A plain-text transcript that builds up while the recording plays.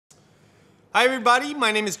Hi everybody,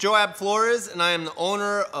 my name is Joab Flores and I am the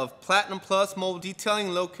owner of Platinum Plus Mobile Detailing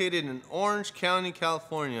located in Orange County,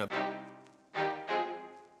 California.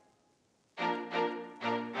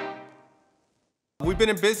 We've been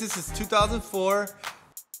in business since 2004.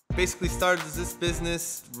 Basically started this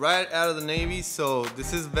business right out of the Navy, so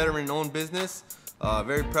this is a veteran-owned business.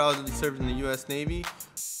 Very proud to be served in the U.S. Navy.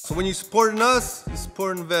 So when you're supporting us, you're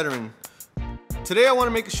supporting a veteran. Today I want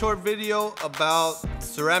to make a short video about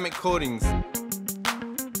ceramic coatings.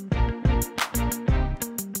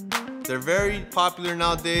 They're very popular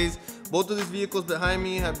nowadays. Both of these vehicles behind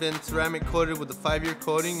me have been ceramic coated with a 5-year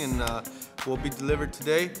coating and will be delivered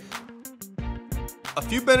today. A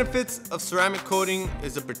few benefits of ceramic coating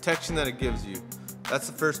is the protection that it gives you. That's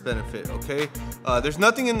the first benefit, okay? There's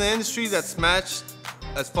nothing in the industry that's matched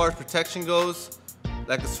as far as protection goes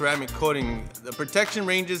like a ceramic coating. The protection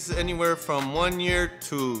ranges anywhere from 1 year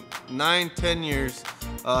to 9-10 years,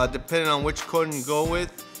 depending on which coating you go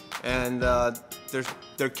with. And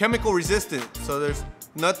they're chemical resistant, so there's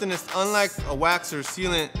nothing that's unlike a wax or a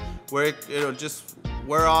sealant where it'll just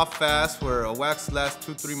wear off fast, where a wax lasts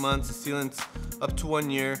 2-3 months, a sealant's up to 1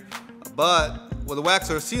 year. But with a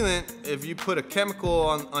wax or a sealant, if you put a chemical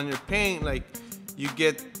on your paint, like you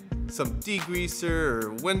get some degreaser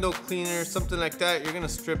or window cleaner, something like that, you're gonna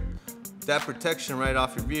strip that protection right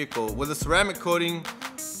off your vehicle. With a ceramic coating,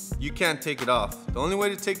 you can't take it off. The only way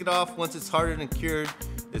to take it off once it's hardened and cured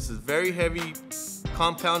is a very heavy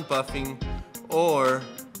compound buffing, or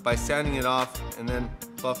by sanding it off and then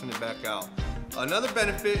buffing it back out. Another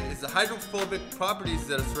benefit is the hydrophobic properties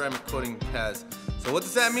that a ceramic coating has. So what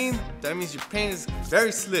does that mean? That means your paint is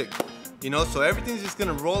very slick, you know, so everything's just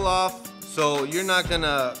gonna roll off, so you're not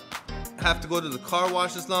gonna have to go to the car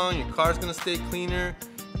wash as long, your car's gonna stay cleaner.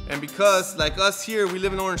 And because, like us here, we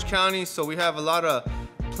live in Orange County, so we have a lot of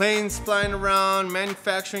planes flying around,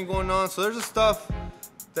 manufacturing going on, so there's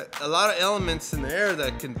a lot of elements in the air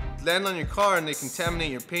that can land on your car and they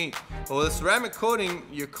contaminate your paint. But with a ceramic coating,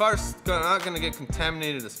 your car's not gonna get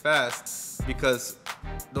contaminated as fast because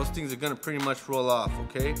those things are gonna pretty much roll off,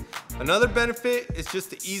 okay? Another benefit is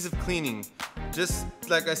just the ease of cleaning. Just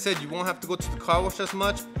like I said, you won't have to go to the car wash as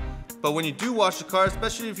much, but when you do wash the car,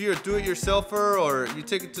 especially if you're a do-it-yourselfer or you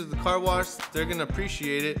take it to the car wash, they're gonna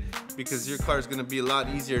appreciate it because your car is gonna be a lot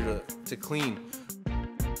easier to clean.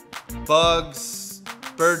 Bugs,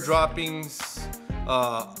 bird droppings,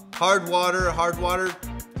 hard water,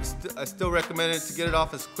 I still recommend it to get it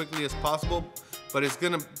off as quickly as possible, but it's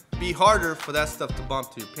gonna be harder for that stuff to bump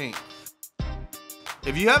to your paint.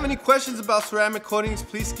 If you have any questions about ceramic coatings,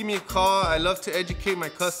 please give me a call. I love to educate my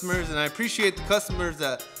customers, and I appreciate the customers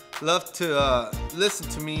that love to listen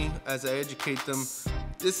to me as I educate them.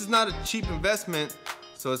 This is not a cheap investment,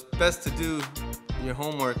 so it's best to do your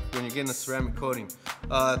homework when you're getting a ceramic coating.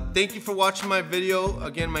 Thank you for watching my video.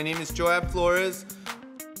 Again, my name is Joab Flores.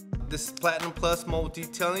 This is Platinum Plus Mobile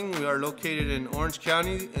Detailing. We are located in Orange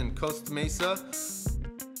County in Costa Mesa.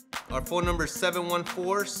 Our phone number is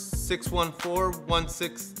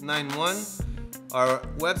 714-614-1691. Our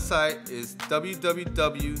website is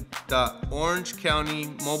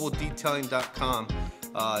www.orangecountymobiledetailing.com,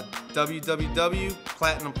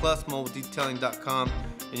 www.platinumplusmobiledetailing.com,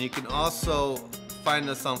 and you can also find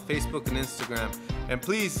us on Facebook and Instagram. And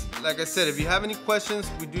please, like I said, if you have any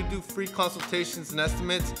questions, we do free consultations and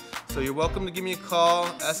estimates, so you're welcome to give me a call,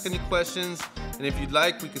 ask any questions, and if you'd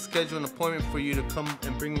like, we can schedule an appointment for you to come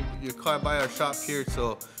and bring your car by our shop here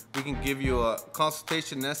so we can give you a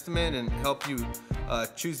consultation estimate and help you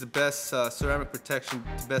choose the best ceramic protection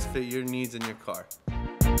to best fit your needs in your car.